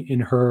crying in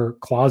her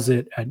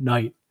closet at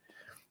night.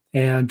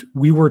 And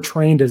we were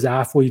trained as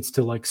athletes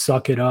to like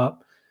suck it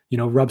up,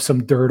 rub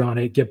some dirt on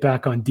it, get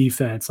back on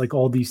defense, like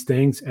all these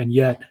things. And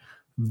yet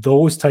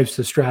those types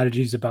of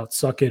strategies about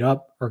suck it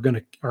up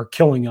are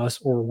killing us,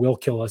 or will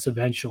kill us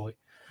eventually.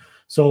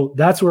 So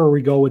that's where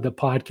we go with the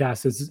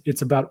podcast.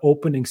 It's about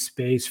opening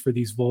space for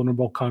these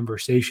vulnerable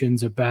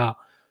conversations about,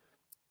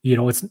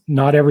 it's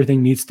not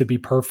everything needs to be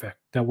perfect,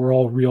 that we're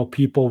all real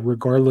people,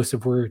 regardless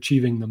if we're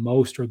achieving the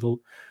most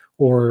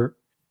or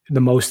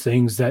the most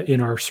things that in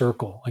our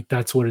circle. Like,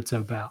 that's what it's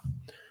about.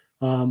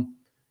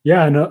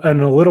 Yeah. And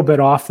a little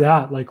bit off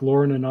that, like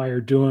Lauren and I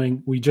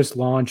we just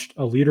launched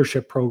a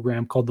leadership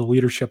program called the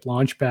Leadership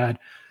Launchpad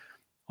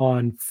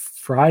on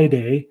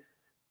Friday.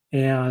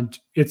 And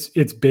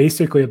it's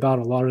basically about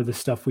a lot of the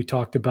stuff we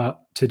talked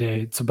about today.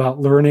 It's about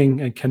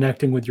learning and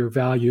connecting with your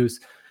values.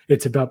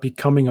 It's about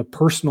becoming a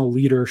personal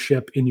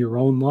leadership in your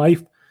own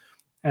life.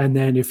 And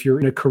then if you're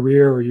in a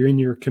career, or you're in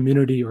your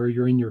community, or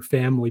you're in your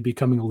family,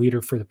 becoming a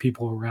leader for the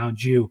people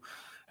around you,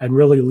 and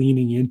really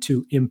leaning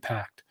into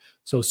impact.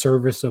 So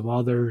service of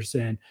others,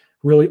 and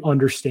really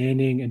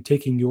understanding and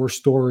taking your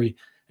story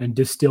and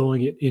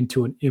distilling it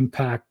into an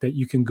impact that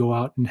you can go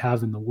out and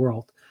have in the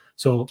world.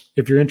 So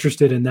if you're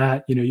interested in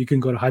that, you can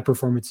go to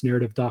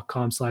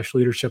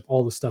highperformancenarrative.com/leadership.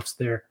 All the stuff's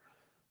there.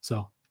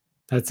 So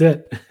that's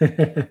it.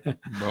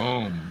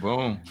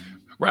 Boom.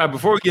 Rob,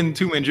 before we get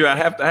into Andrew, I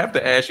have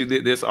to ask you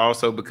this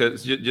also,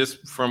 because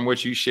just from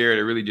what you shared,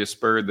 it really just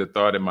spurred the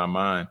thought in my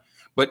mind.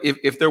 But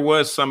if there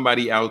was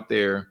somebody out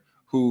there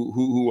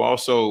who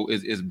also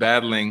is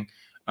battling,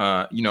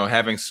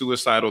 having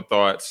suicidal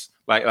thoughts,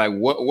 like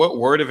what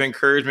word of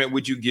encouragement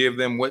would you give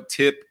them? What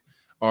tip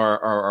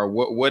or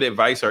what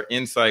advice or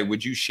insight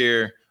would you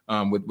share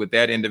with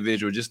that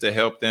individual, just to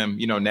help them,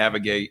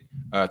 navigate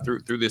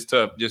through this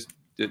tough, this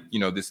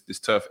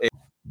tough age?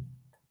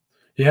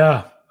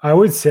 Yeah, I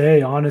would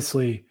say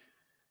honestly,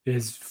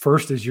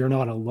 is you're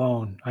not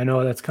alone. I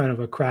know that's kind of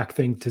a crack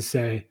thing to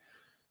say,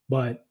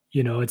 but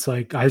it's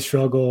like I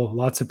struggle,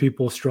 lots of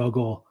people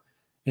struggle,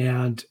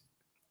 and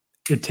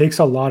it takes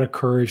a lot of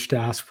courage to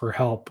ask for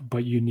help,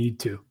 but you need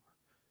to.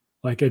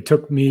 Like, it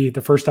took me,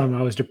 the first time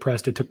I was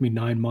depressed, it took me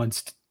 9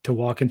 months to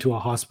walk into a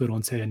hospital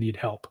and say I need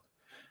help.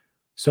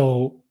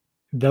 So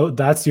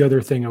that's the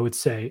other thing I would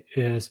say,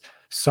 is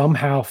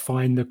somehow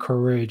find the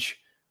courage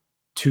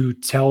to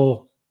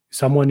tell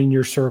someone in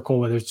your circle,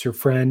 whether it's your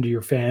friend or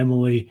your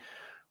family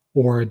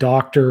or a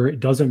doctor, it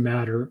doesn't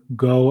matter.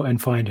 Go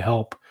and find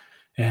help.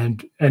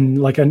 And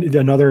like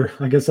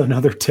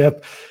another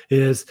tip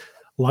is,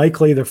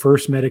 likely the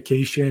first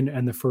medication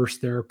and the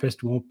first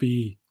therapist won't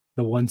be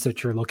the ones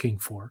that you're looking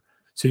for.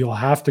 So you'll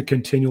have to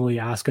continually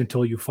ask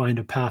until you find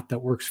a path that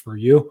works for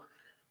you.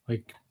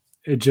 Like,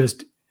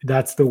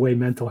 that's the way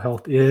mental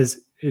health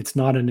is. It's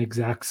not an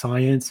exact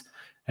science.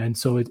 And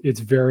so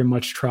it's very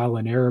much trial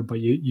and error, but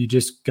you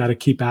just got to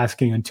keep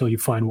asking until you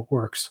find what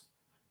works.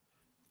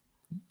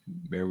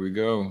 There we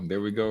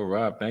go,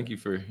 Rob. Thank you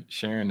for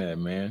sharing that,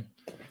 man.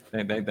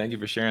 Thank you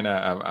for sharing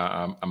that.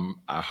 I'm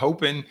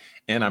hoping,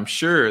 and I'm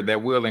sure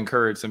that will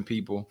encourage some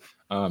people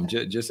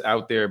just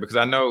out there, because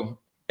I know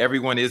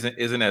everyone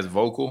isn't as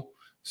vocal.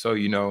 So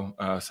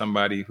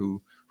somebody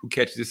who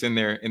catches this in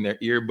their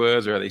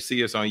earbuds, or they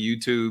see us on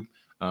YouTube,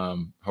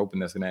 hoping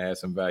that's going to add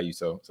some value.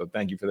 So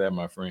thank you for that,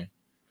 my friend.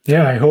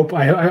 Yeah, I hope.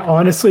 I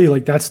honestly,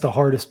 like, that's the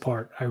hardest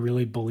part. I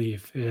really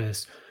believe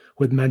is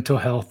with mental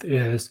health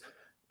is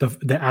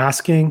the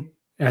asking,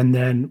 and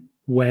then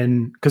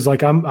because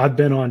like I've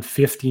been on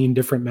 15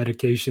 different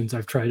medications.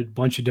 I've tried a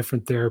bunch of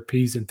different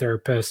therapies and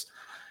therapists,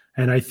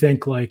 and I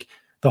think like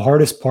the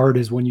hardest part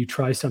is when you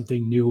try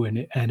something new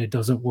and it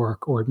doesn't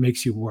work, or it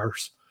makes you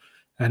worse.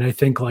 And I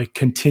think like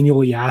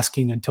continually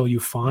asking until you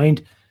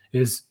find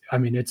it's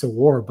a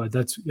war, but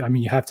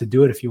you have to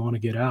do it if you want to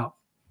get out.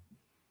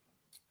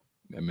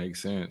 That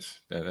makes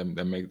sense. That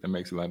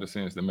makes a lot of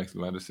sense. That makes a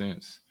lot of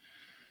sense.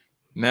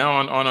 Now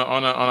on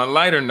a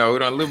lighter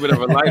note, on a little bit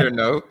of a lighter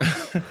note,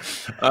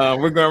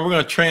 we're going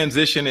to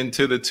transition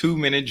into the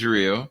 2-minute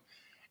drill.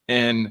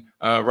 And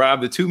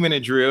Rob, the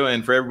 2-minute drill,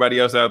 and for everybody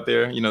else out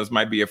there, this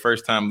might be your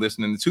first time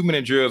listening. The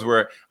 2-minute drill is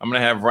where I'm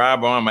going to have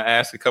Rob on. I'm going to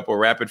ask a couple of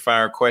rapid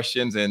fire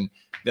questions, and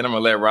then I'm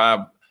going to let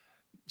Rob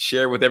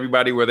share with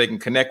everybody where they can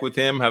connect with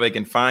him, how they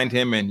can find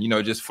him, and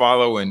just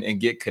follow and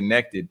get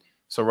connected.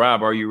 So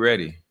Rob, are you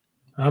ready?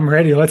 I'm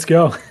ready. Let's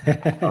go.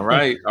 All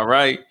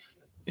right.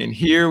 And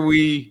here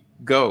we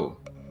go.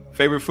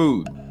 Favorite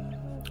food?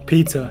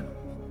 Pizza.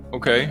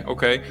 Okay.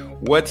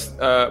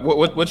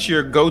 What's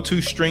your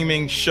go-to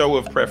streaming show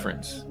of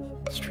preference?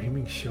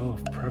 Streaming show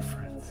of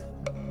preference.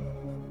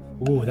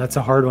 Ooh, that's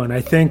a hard one.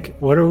 I think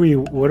what have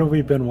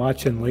we been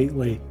watching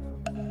lately?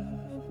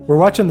 We're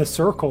watching The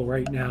Circle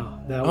right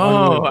now.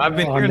 I've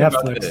been hearing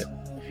about it.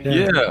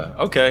 Yeah.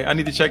 Okay. I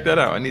need to check that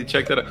out.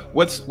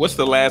 What's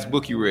the last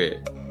book you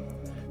read?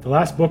 The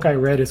last book I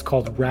read is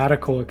called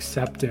Radical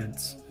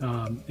Acceptance.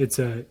 It's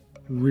a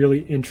really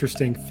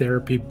interesting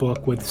therapy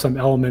book with some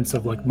elements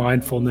of like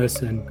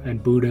mindfulness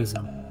and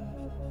Buddhism.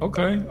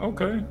 Okay.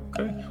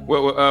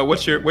 Well,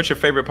 what's your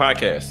favorite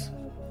podcast?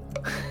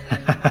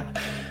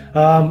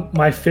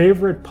 My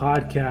favorite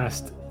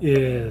podcast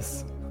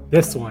is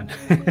this one.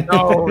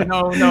 No.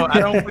 I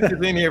don't put this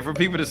in here for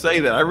people to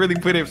say that. I really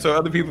put it so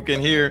other people can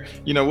hear,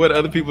 what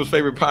other people's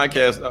favorite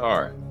podcasts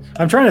are.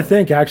 I'm trying to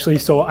think, actually.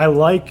 So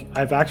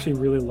I've actually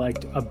really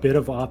liked A Bit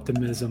of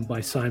Optimism by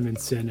Simon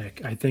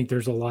Sinek. I think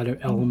there's a lot of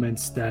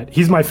elements that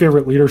he's my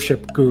favorite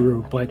leadership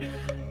guru, but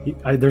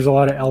there's a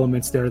lot of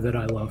elements there that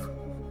I love.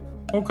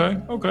 Okay.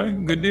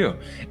 Good deal.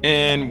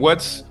 And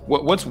what's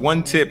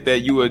one tip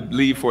that you would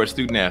leave for a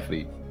student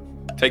athlete?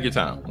 Take your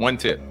time. One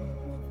tip.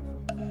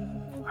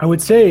 I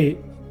would say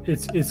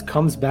it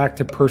comes back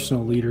to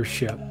personal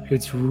leadership.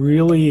 It's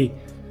really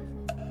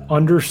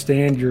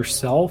understand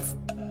yourself.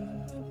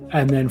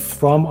 And then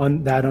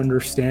from that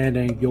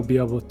understanding, you'll be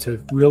able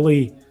to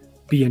really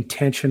be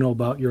intentional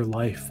about your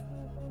life.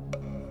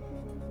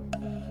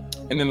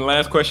 And then the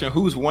last question,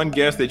 who's one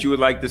guest that you would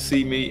like to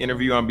see me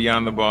interview on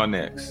Beyond the Ball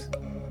next?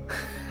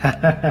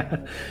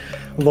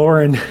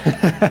 Lauren.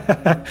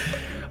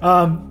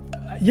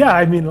 Yeah,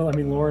 I mean,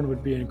 Lauren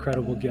would be an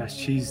incredible guest.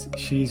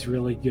 She's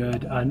really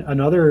good.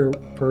 Another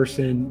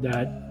person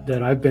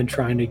that I've been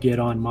trying to get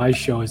on my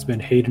show has been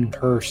Hayden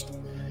Hurst.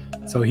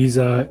 So he's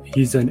an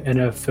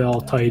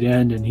NFL tight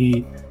end, and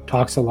he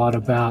talks a lot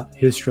about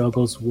his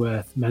struggles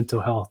with mental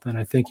health. And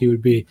I think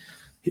he'd be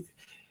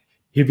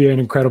an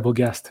incredible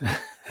guest.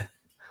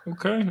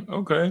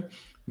 Okay.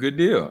 Good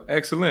deal.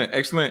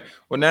 Excellent.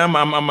 Well, now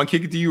I'm gonna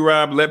kick it to you,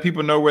 Rob. Let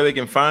people know where they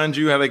can find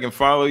you, how they can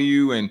follow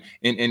you, and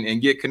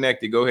get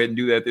connected. Go ahead and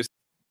do that.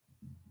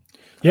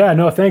 Yeah,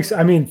 no, thanks.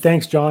 I mean,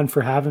 thanks, John,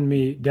 for having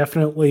me.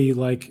 Definitely,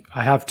 like,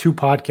 I have 2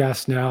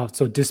 podcasts now.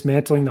 So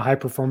Dismantling the High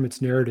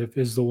Performance Narrative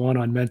is the one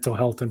on mental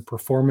health and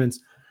performance.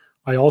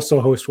 I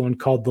also host one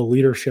called the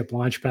Leadership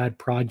Launchpad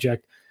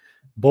Project.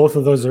 Both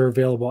of those are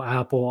available: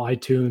 Apple,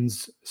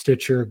 iTunes,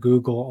 Stitcher,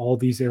 Google, all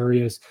these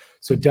areas.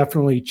 So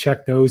definitely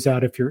check those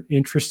out if you're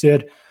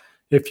interested.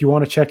 If you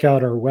want to check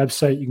out our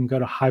website, you can go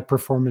to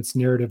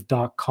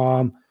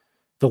highperformancenarrative.com.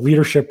 The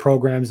leadership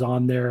program's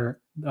on there.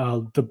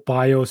 The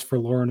bios for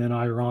Lauren and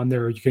I are on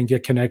there. You can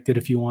get connected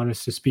if you want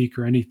us to speak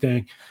or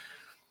anything.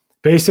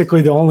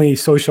 Basically, the only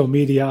social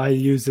media I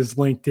use is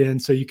LinkedIn,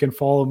 so you can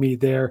follow me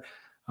there.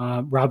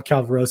 Rob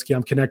Kalwarowsky.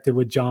 I'm connected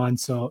with John,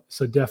 so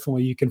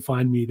definitely you can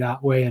find me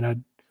that way,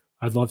 and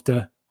I'd love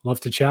to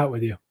chat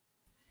with you.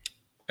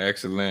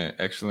 Excellent.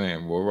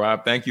 Well,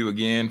 Rob, thank you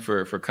again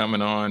for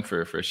coming on,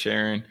 for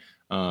sharing,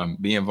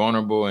 being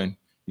vulnerable, and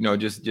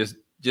just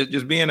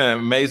being an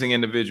amazing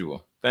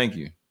individual. Thank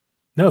you.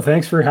 No,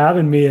 thanks for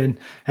having me, and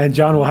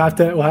John, we'll have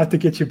to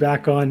get you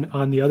back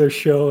on the other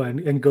show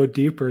and go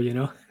deeper.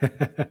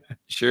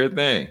 Sure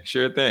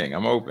thing.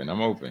 I'm open.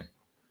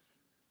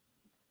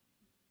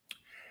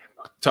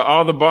 To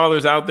all the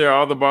ballers out there,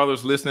 all the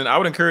ballers listening, I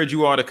would encourage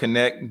you all to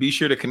connect. Be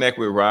sure to connect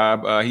with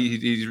Rob.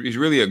 He's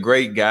really a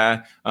great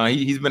guy.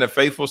 He's been a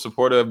faithful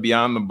supporter of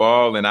Beyond the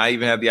Ball, and I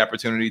even had the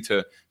opportunity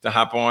to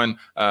hop on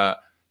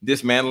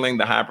Dismantling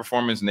the High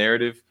Performance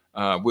Narrative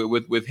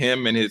with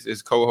him and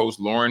his co-host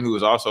Lauren, who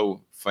is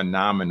also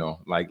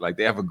phenomenal. Like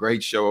they have a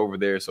great show over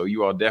there, so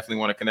you all definitely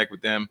want to connect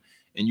with them,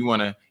 and you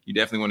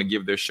definitely want to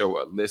give their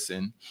show a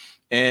listen.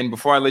 And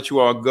before I let you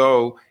all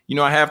go,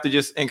 I have to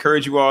just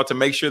encourage you all to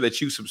make sure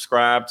that you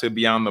subscribe to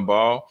Beyond the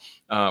Ball.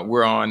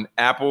 We're on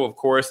Apple, of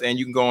course, and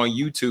you can go on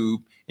YouTube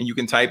and you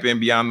can type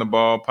in Beyond the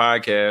Ball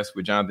podcast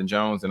with Jonathan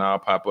Jones, and I'll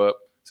pop up.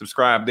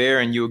 Subscribe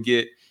there, and you'll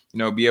get,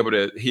 be able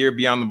to hear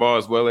Beyond the Ball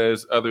as well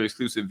as other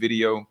exclusive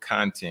video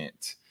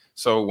content.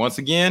 So once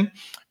again,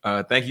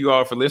 thank you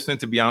all for listening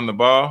to Beyond the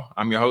Ball.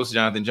 I'm your host,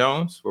 Jonathan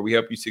Jones, where we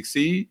help you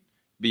succeed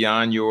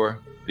beyond your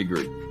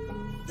degree.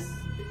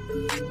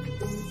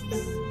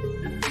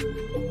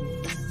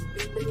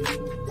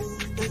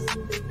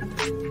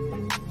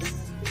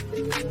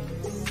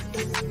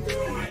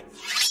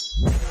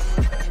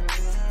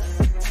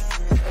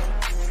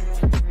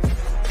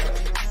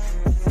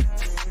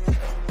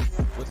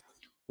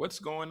 What's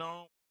going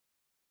on?